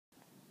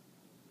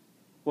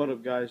What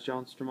up guys,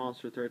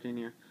 Monster 13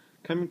 here,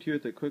 coming to you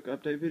with a quick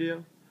update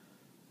video.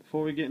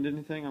 Before we get into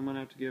anything, I'm going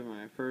to have to give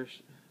my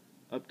first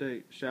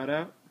update shout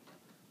out.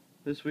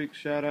 This week's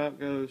shout out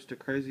goes to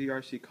Crazy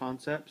RC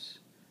Concepts.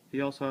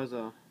 He also has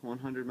a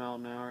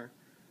 100-mile-an-hour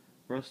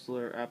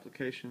Rustler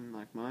application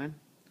like mine,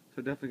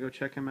 so definitely go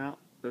check him out.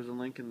 There's a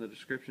link in the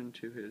description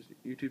to his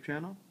YouTube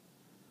channel.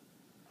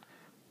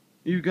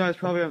 You guys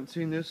probably haven't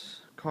seen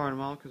this car in a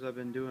while because I've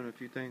been doing a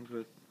few things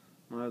with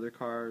my other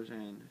cars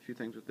and a few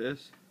things with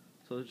this.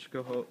 So let's just go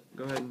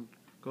ahead and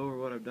go over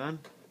what I've done.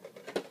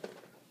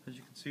 As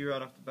you can see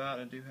right off the bat,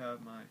 I do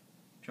have my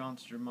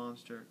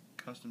Monster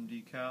custom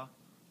decal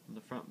on the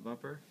front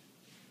bumper.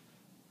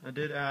 I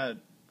did add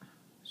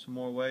some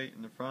more weight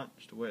in the front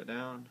just to weigh it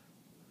down.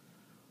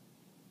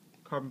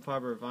 Carbon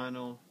fiber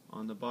vinyl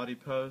on the body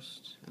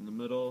post in the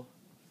middle,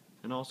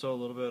 and also a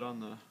little bit on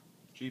the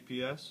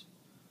GPS.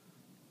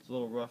 It's a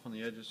little rough on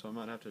the edges, so I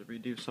might have to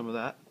redo some of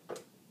that.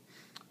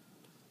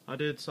 I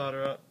did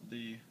solder up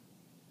the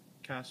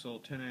Castle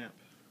 10 amp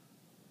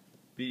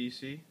BEC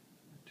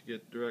to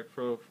get direct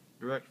flow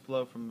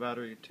from the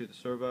battery to the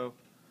servo.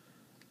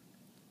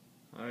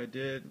 I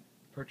did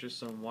purchase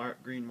some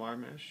green wire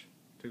mesh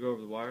to go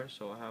over the wires,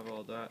 so I have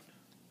all that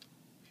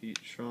heat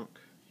shrink,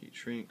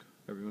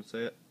 however you want to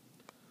say it,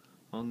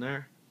 on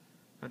there.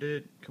 I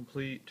did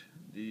complete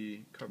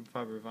the carbon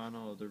fiber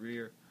vinyl of the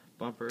rear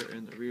bumper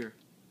and the rear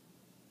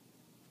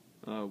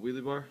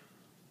wheelie bar,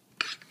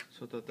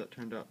 so I thought that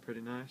turned out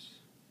pretty nice.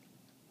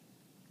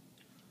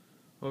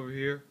 Over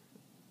here,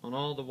 on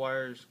all the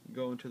wires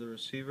going to the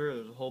receiver,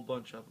 there's a whole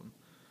bunch of them.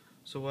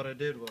 So what I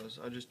did was,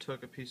 I just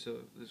took a piece of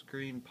this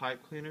green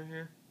pipe cleaner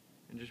here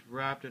and just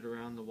wrapped it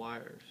around the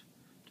wires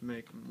to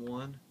make them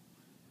one.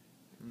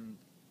 And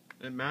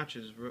it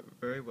matches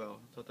very well.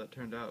 I thought that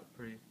turned out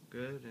pretty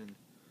good. And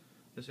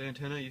this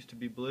antenna used to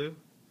be blue.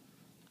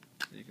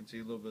 You can see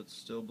a little bit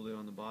still blue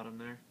on the bottom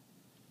there.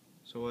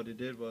 So what I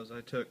did was,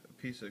 I took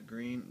a piece of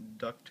green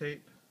duct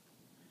tape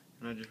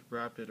and I just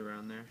wrapped it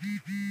around there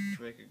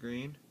to make it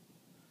green.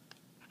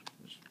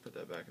 Just put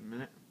that back in a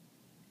minute.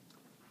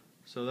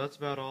 So that's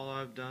about all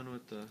I've done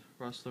with the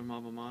Rustler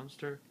Mamba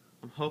Monster.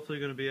 I'm hopefully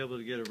going to be able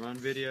to get a run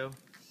video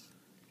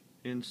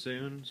in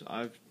soon. So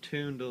I've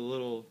tuned a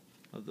little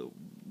of the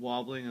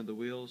wobbling of the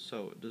wheels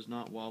so it does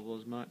not wobble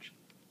as much.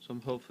 So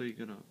I'm hopefully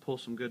going to pull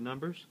some good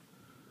numbers.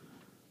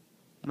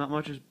 Not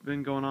much has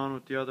been going on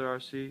with the other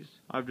RCs.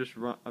 I've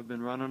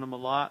been running them a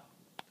lot,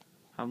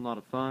 having a lot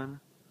of fun.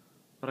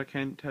 But I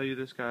can tell you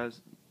this, guys,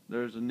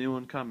 there's a new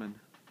one coming.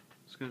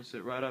 It's going to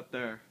sit right up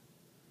there.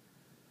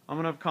 I'm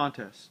going to have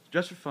contests,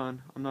 just for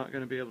fun. I'm not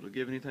going to be able to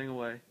give anything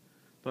away,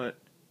 but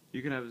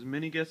you can have as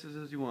many guesses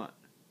as you want.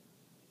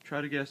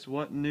 Try to guess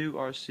what new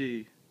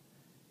RC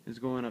is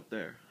going up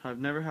there. I've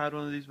never had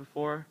one of these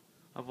before.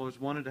 I've always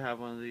wanted to have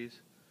one of these,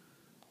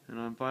 and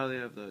I finally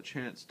have the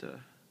chance to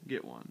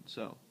get one.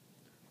 So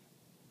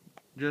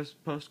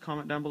just post a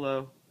comment down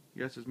below,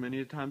 guess as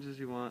many times as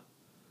you want.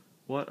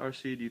 What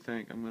RC do you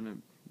think I'm going to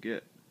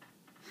get?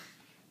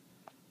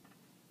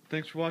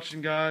 Thanks for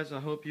watching, guys. I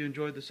hope you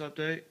enjoyed this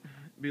update.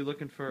 Be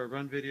looking for a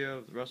run video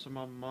of the Rustler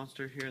Mamba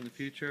Monster here in the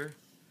future.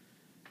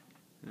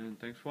 And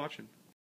thanks for watching.